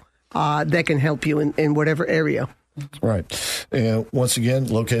to that can help you in whatever area. Right. And once again,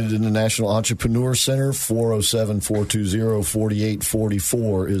 located in the National Entrepreneur Center,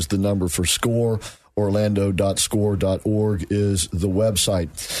 407-420-4844 is the number for SCORE. Orlando.score.org is the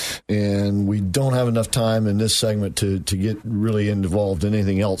website. And we don't have enough time in this segment to get really involved in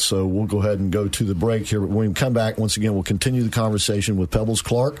anything else, so we'll go ahead and go to the break here. But when we come back, once again, we'll continue the conversation with Pebbles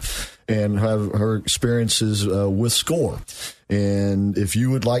Clark and have her experiences with SCORE. And if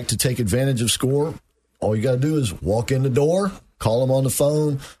you would like to take advantage of SCORE, all you got to do is walk in the door, call them on the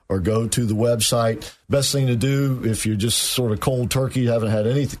phone, or go to the website. Best thing to do if you're just sort of cold turkey, haven't had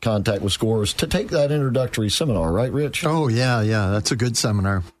any contact with SCORE, is to take that introductory seminar, right, Rich? Oh, yeah. That's a good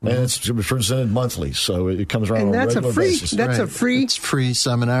seminar. And it's presented monthly, so it comes around on a regular basis. That's right. a free. It's free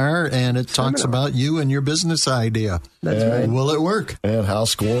seminar, and it talks about you and your business idea. That's right. Will it work? And how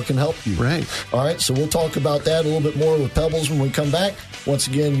SCORE can help you. Right. All right, so we'll talk about that a little bit more with Pebbles when we come back. Once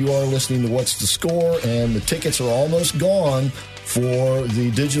again, you are listening to What's the Score, and the tickets are almost gone for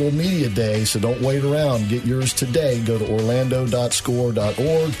the Digital Media Day, so don't wait around. Get yours today. Go to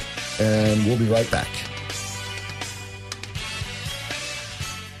orlando.score.org, and we'll be right back.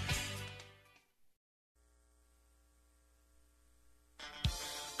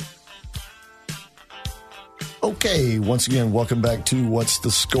 Okay, once again, welcome back to What's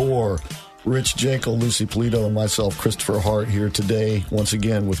the Score? Rich Jekyll, Lucy Polito, and myself, Christopher Hart, here today, once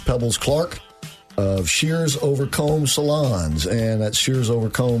again, with Pebbles Clark of Shears Over Comb Salons, and that's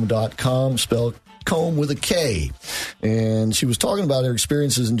shearsovercomb.com, spelled comb with a K. And she was talking about her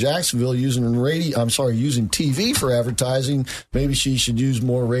experiences in Jacksonville using TV for advertising. Maybe she should use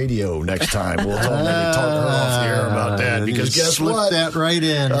more radio next time. We'll maybe talk her off the air about that, because guess what? That right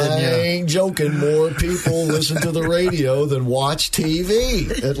in, I ain't joking. More people listen to the radio than watch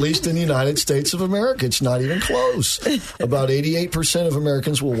TV, at least in the United States of America. It's not even close. About 88% of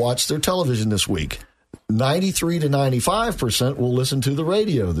Americans will watch their television this week. 93 to 95% will listen to the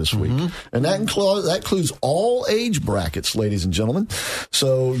radio this week. And that includes all age brackets, ladies and gentlemen.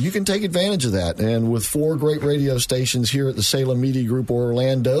 So you can take advantage of that. And with 4 great radio stations here at the Salem Media Group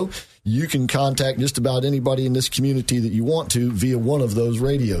Orlando, you can contact just about anybody in this community that you want to via one of those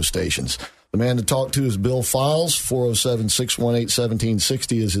radio stations. The man to talk to is Bill Files.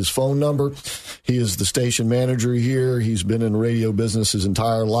 407-618-1760 is his phone number. He is the station manager here. He's been in radio business his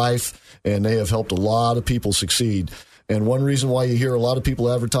entire life, and they have helped a lot of people succeed. And one reason why you hear a lot of people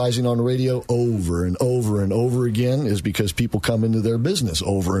advertising on the radio over and over and over again is because people come into their business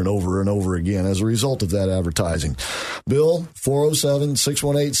over and over and over again as a result of that advertising. Bill,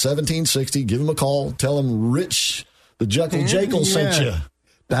 407-618-1760. Give him a call. Tell him Rich, the Jekyll sent you.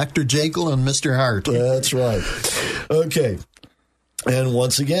 Dr. Jekyll and Mr. Hart. That's right. Okay. And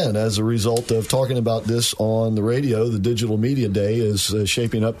once again, as a result of talking about this on the radio, the Digital Media Day is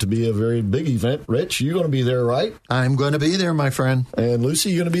shaping up to be a very big event. Rich, you're going to be there, right? I'm going to be there, my friend. And Lucy,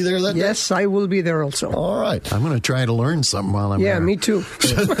 you're going to be there that day? Yes, I will be there also. All right. I'm going to try to learn something while I'm there. Yeah, me too.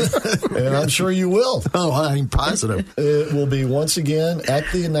 And I'm sure you will. Oh, I'm positive. It will be once again at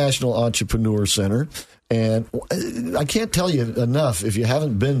the National Entrepreneur Center. And I can't tell you enough, if you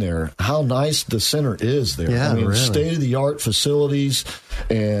haven't been there, how nice the center is there. Yeah, really. State-of-the-art facilities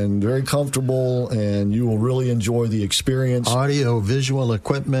and very comfortable, and you will really enjoy the experience. Audio, visual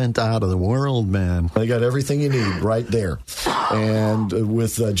equipment out of the world, man. They got everything you need right there. And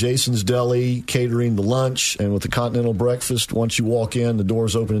with Jason's Deli catering the lunch, and with the Continental Breakfast, once you walk in, the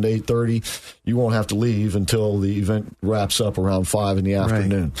doors open at 8:30. You won't have to leave until the event wraps up around 5 in the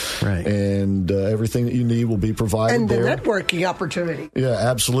afternoon. Right. And everything that you need will be provided and the there. networking opportunity. Yeah,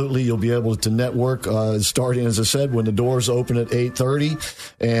 absolutely. You'll be able to network starting, as I said, when the doors open at 8:30,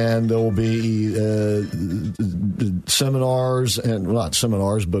 and there will be seminars, and well, not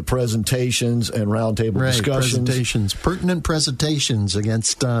seminars, but presentations and roundtable discussions. Pertinent presentations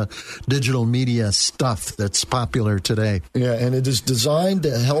against digital media stuff that's popular today. Yeah, and it is designed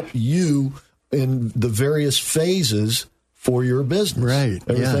to help you in the various phases for your business. Right.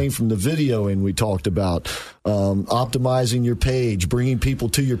 Everything from the videoing we talked about, optimizing your page, bringing people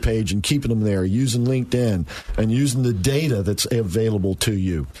to your page and keeping them there, using LinkedIn, and using the data that's available to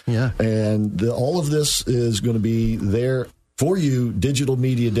you. Yeah. And all of this is going to be there for you. Digital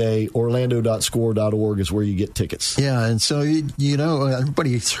Media Day, orlando.score.org is where you get tickets. Yeah, and so, you know,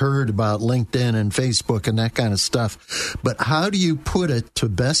 everybody's heard about LinkedIn and Facebook and that kind of stuff, but how do you put it to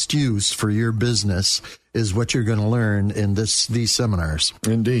best use for your business is what you're going to learn in these seminars.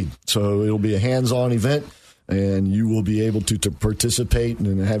 Indeed. So it'll be a hands-on event, and you will be able to participate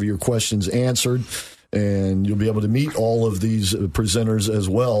and have your questions answered, and you'll be able to meet all of these presenters as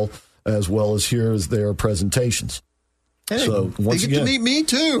well as well as hear their presentations. Hey, so once they get again, to meet me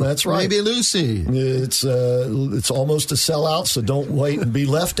too. That's right. Maybe Lucy. It's almost a sellout, so don't wait and be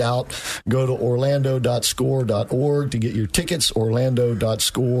left out. Go to orlando.score.org to get your tickets,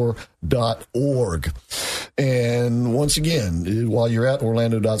 orlando.score.org. And once again, while you're at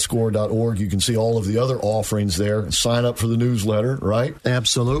orlando.score.org, you can see all of the other offerings there. Sign up for the newsletter, right?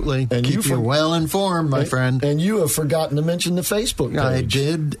 Absolutely. And keep you well informed, my friend. And you have forgotten to mention the Facebook page. I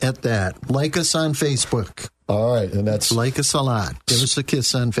did at that. Like us on Facebook. All right, and that's like us a lot. Give us a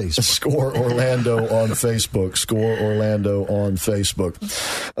kiss on Facebook. Score Orlando on Facebook. Score Orlando on Facebook.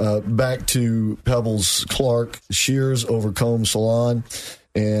 Back to Pebbles Clark Shears Overcombe Salon,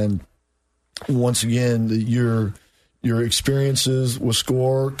 and once again, your experiences with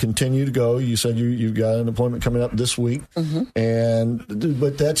Score continue to go. You said you've got an appointment coming up this week,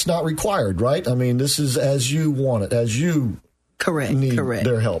 but that's not required, right? I mean, this is as you want it, as you. Correct.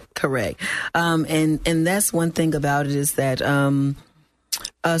 Their help. Correct. And that's one thing about it is that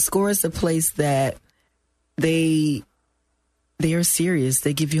Score is a place that they are serious.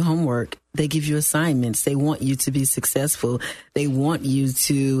 They give you homework. They give you assignments. They want you to be successful. They want you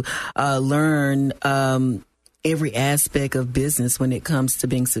to learn every aspect of business when it comes to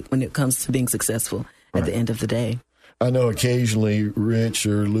being successful at the end of the day. I know occasionally Rich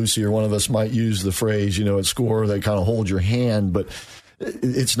or Lucy or one of us might use the phrase, at Score, they kind of hold your hand, but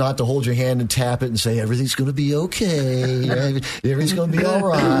it's not to hold your hand and tap it and say, everything's going to be okay. Everything's going to be all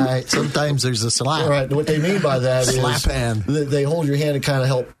right. Sometimes there's a slap. Right. What they mean by that slap hand. They hold your hand and kind of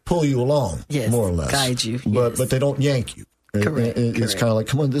help pull you along, more or less. Guide you. But they don't yank you. Correct. It's kind of like,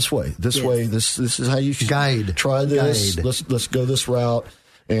 come on, this way. This is how you should guide. Try this. Guide. Let's go this route.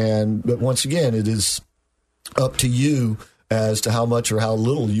 But once again, it is up to you as to how much or how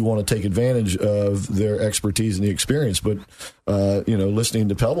little you want to take advantage of their expertise and the experience. But, listening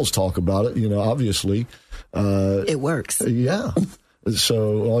to Pebbles talk about it, obviously. It works. Yeah.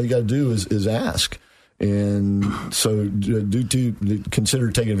 So all you got to do is ask. And so do consider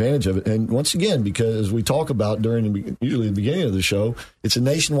taking advantage of it. And once again, because we talk about usually the beginning of the show, it's a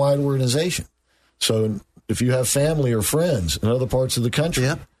nationwide organization. So if you have family or friends in other parts of the country,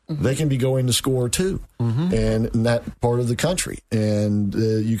 they can be going to Score too, and in that part of the country. And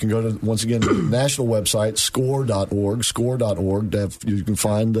you can go to, once again, the national website, score.org. You can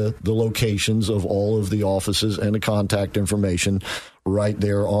find the locations of all of the offices and the contact information right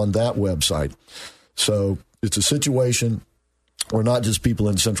there on that website. So it's a situation where not just people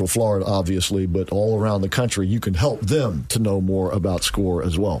in Central Florida, obviously, but all around the country, you can help them to know more about Score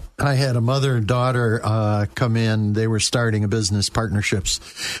as well. I had a mother and daughter come in. They were starting a business partnerships,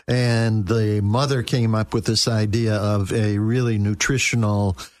 and the mother came up with this idea of a really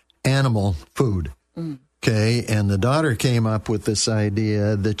nutritional animal food. Okay, and the daughter came up with this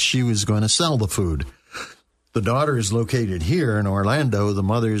idea that she was going to sell the food. The daughter is located here in Orlando. The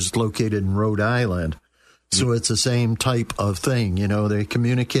mother is located in Rhode Island. So it's the same type of thing. They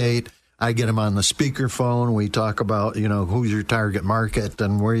communicate. I get them on the speakerphone. We talk about, who's your target market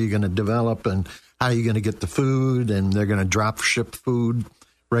and where you're going to develop and how you're going to get the food. And they're going to drop ship food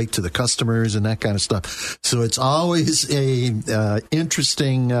right to the customers and that kind of stuff. So it's always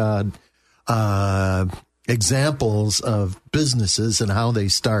interesting examples of businesses and how they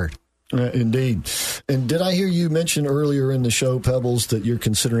start. Indeed. And did I hear you mention earlier in the show, Pebbles, that you're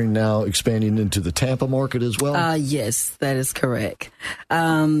considering now expanding into the Tampa market as well? Yes, that is correct.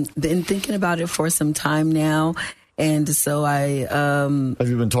 Been thinking about it for some time now. And so I... have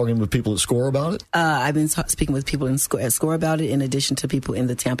you been talking with people at Score about it? I've been speaking with people at Score about it, in addition to people in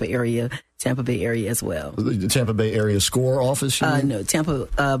the Tampa Bay area as well. The Tampa Bay area Score office? No,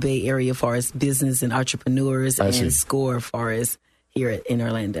 Tampa Bay area for as business and entrepreneurs, and Score for as here in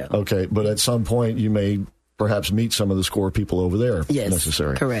Orlando. Okay, but at some point you may perhaps meet some of the Score people over there. Yes,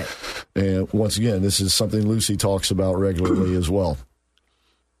 necessary. Correct. And once again, this is something Lucy talks about regularly as well,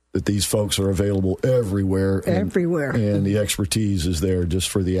 that these folks are available everywhere. And the expertise is there just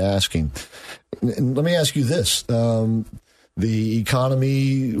for the asking. And let me ask you this. The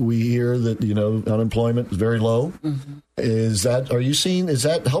economy, we hear that, unemployment is very low. Is that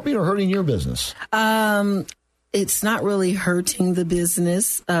helping or hurting your business? It's not really hurting the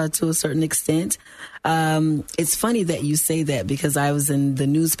business to a certain extent. It's funny that you say that because I was in the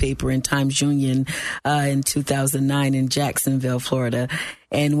newspaper in Times-Union in 2009 in Jacksonville, Florida.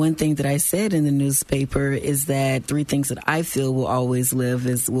 And one thing that I said in the newspaper is that 3 things that I feel will always live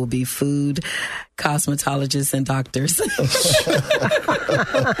will be food, cosmetologists, and doctors.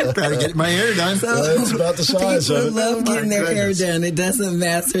 Gotta get my hair done. That's about the size of it. People love getting their hair done. It doesn't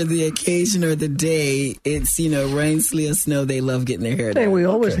matter the occasion or the day. It's, rain, sleet, or snow. They love getting their hair done. And we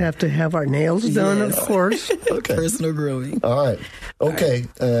always have to have our nails done, of course. Okay. Personal grooming. All right. Okay.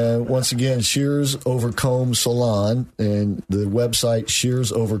 Once again, Shears Over Comb Salon, and the website Shears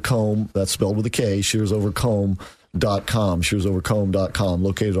Over Comb, that's spelled with a K, shearsovercomb.com, shearsovercomb.com,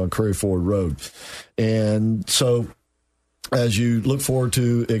 located on Curry Ford Road. And so as you look forward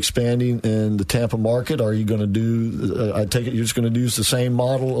to expanding in the Tampa market, are you going to do, I take it you're just going to use the same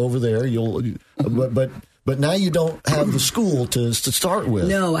model over there? But now you don't have the school to start with.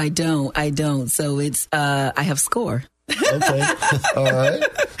 No, I don't. So it's, I have SCORE. Okay. All right.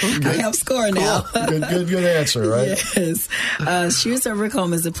 I have SCORE now. Good answer, right? Yes. Shears Over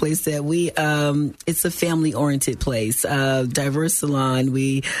Comb is a place that it's a family-oriented place. Diverse salon.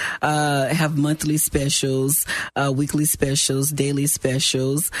 We have monthly specials, weekly specials, daily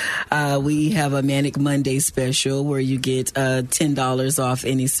specials. We have a Manic Monday special where you get $10 off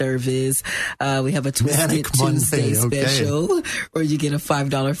any service. We have a Twisted Tuesday special where you get a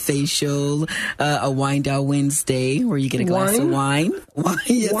 $5 facial, a Wind Down Wednesday where you get a glass of wine.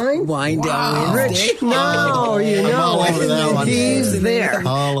 Wine down Wednesday. Rich, no, he's there.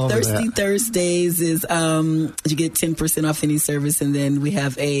 Thirsty Thursdays is you get 10% off any service, and then we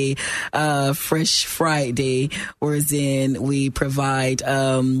have a Fresh Friday, whereas in we provide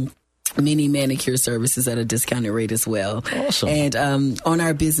many manicure services at a discounted rate as well. Awesome. And on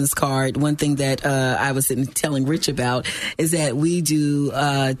our business card, one thing that I was telling Rich about is that we do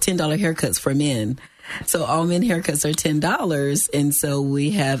 $10 haircuts for men. So all men haircuts are $10, and so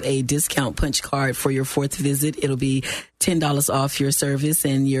we have a discount punch card for your 4th visit. It'll be $10 off your service,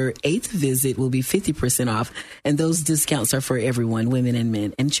 and your 8th visit will be 50% off. And those discounts are for everyone, women and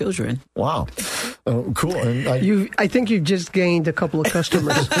men and children. Wow. Cool. And I think you just gained a couple of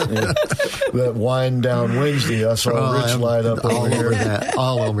customers. That Wind Down Wednesday, I saw Rich light up all over here.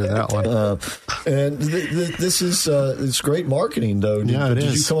 All over that one. And this is it's great marketing, though. Did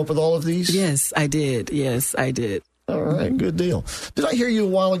you come up with all of these? Yes, I did. All right, good deal. Did I hear you a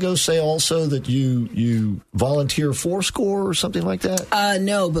while ago say also that you volunteer for SCORE or something like that?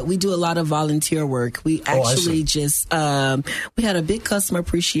 No, but we do a lot of volunteer work. We actually just we had a big customer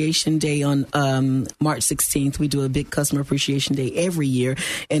appreciation day on March 16th. We do a big customer appreciation day every year,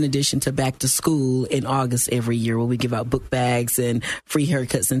 in addition to back to school in August every year, where we give out book bags and free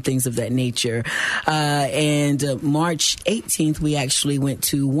haircuts and things of that nature. And March 18th, we actually went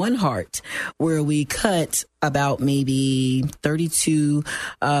to One Heart, where we cut about maybe 32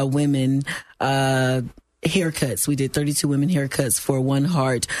 women haircuts. We did 32 women haircuts for One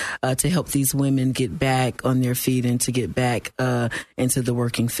Heart to help these women get back on their feet and to get back into the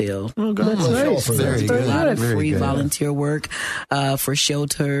working field. Oh, God. That's nice. Very A lot of Very free good. volunteer work for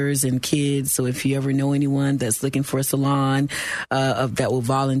shelters and kids. So if you ever know anyone that's looking for a salon that will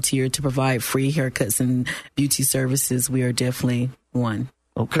volunteer to provide free haircuts and beauty services, we are definitely one.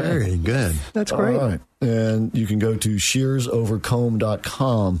 Okay. Very good. That's great. All right. And you can go to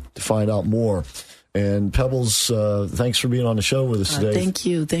shearsovercomb.com to find out more. And Pebbles, thanks for being on the show with us today. Thank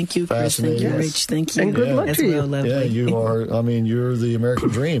you, Chris. Thank you, Rich. Thank you. And good luck to you. Lovely. Yeah, you are. I mean, you're the American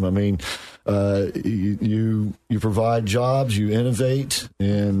dream. I mean, you provide jobs, you innovate,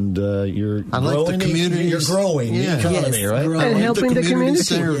 and you're I like growing. the community. You're growing the economy, right? And helping the community.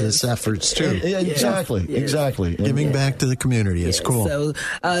 Service efforts too. Yeah, exactly. And Giving back to the community is cool. So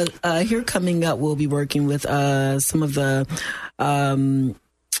here coming up, we'll be working with some of the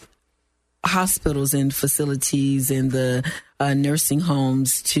hospitals and facilities and the nursing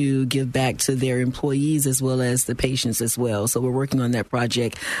homes to give back to their employees as well as the patients as well. So we're working on that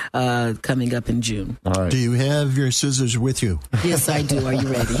project coming up in June. All right. Do you have your scissors with you? Yes, I do. Are you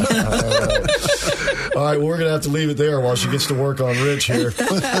ready? All right, well, we're going to have to leave it there while she gets to work on Rich here.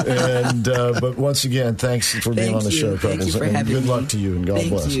 And but once again, thanks for being on the show, Pebbles. For and having good me. luck to you, and God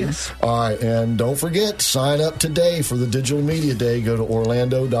bless. You. All right, and don't forget, sign up today for the Digital Media Day. Go to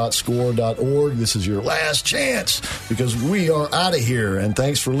orlando.score.org. This is your last chance because we are out of here. And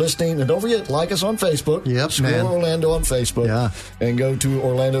thanks for listening. And don't forget, like us on Facebook. Yep, Score man. Orlando on Facebook. Yeah. And go to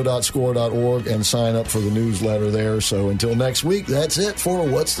orlando.score.org and sign up for the newsletter there. So until next week, that's it for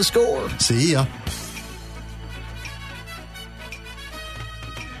What's the Score? See ya.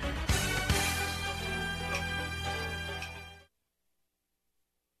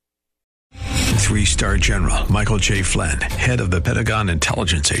 three-star general Michael J. Flynn, head of the Pentagon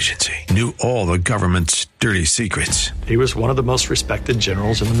Intelligence Agency, knew all the government's dirty secrets. He was one of the most respected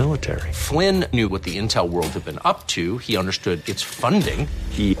generals in the military. Flynn knew what the intel world had been up to. He understood its funding.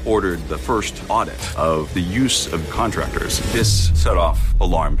 He ordered the first audit of the use of contractors. This set off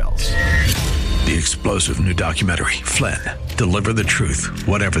alarm bells. The explosive new documentary, Flynn, Deliver the Truth,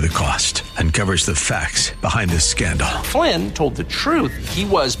 Whatever the Cost, uncovers the facts behind this scandal. Flynn told the truth. He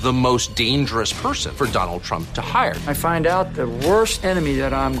was the most dangerous person for Donald Trump to hire. I find out the worst enemy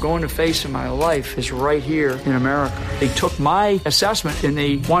that I'm going to face in my life is right here in America. They took my assessment and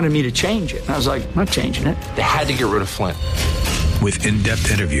they wanted me to change it. And I was like, I'm not changing it. They had to get rid of Flynn. With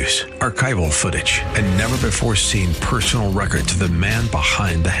in-depth interviews, archival footage, and never-before-seen personal records of the man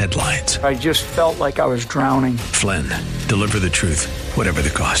behind the headlines. I just felt like I was drowning. Flynn, Deliver the Truth, Whatever the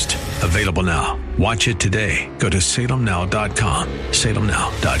Cost. Available now. Watch it today. Go to salemnow.com.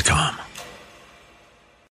 salemnow.com.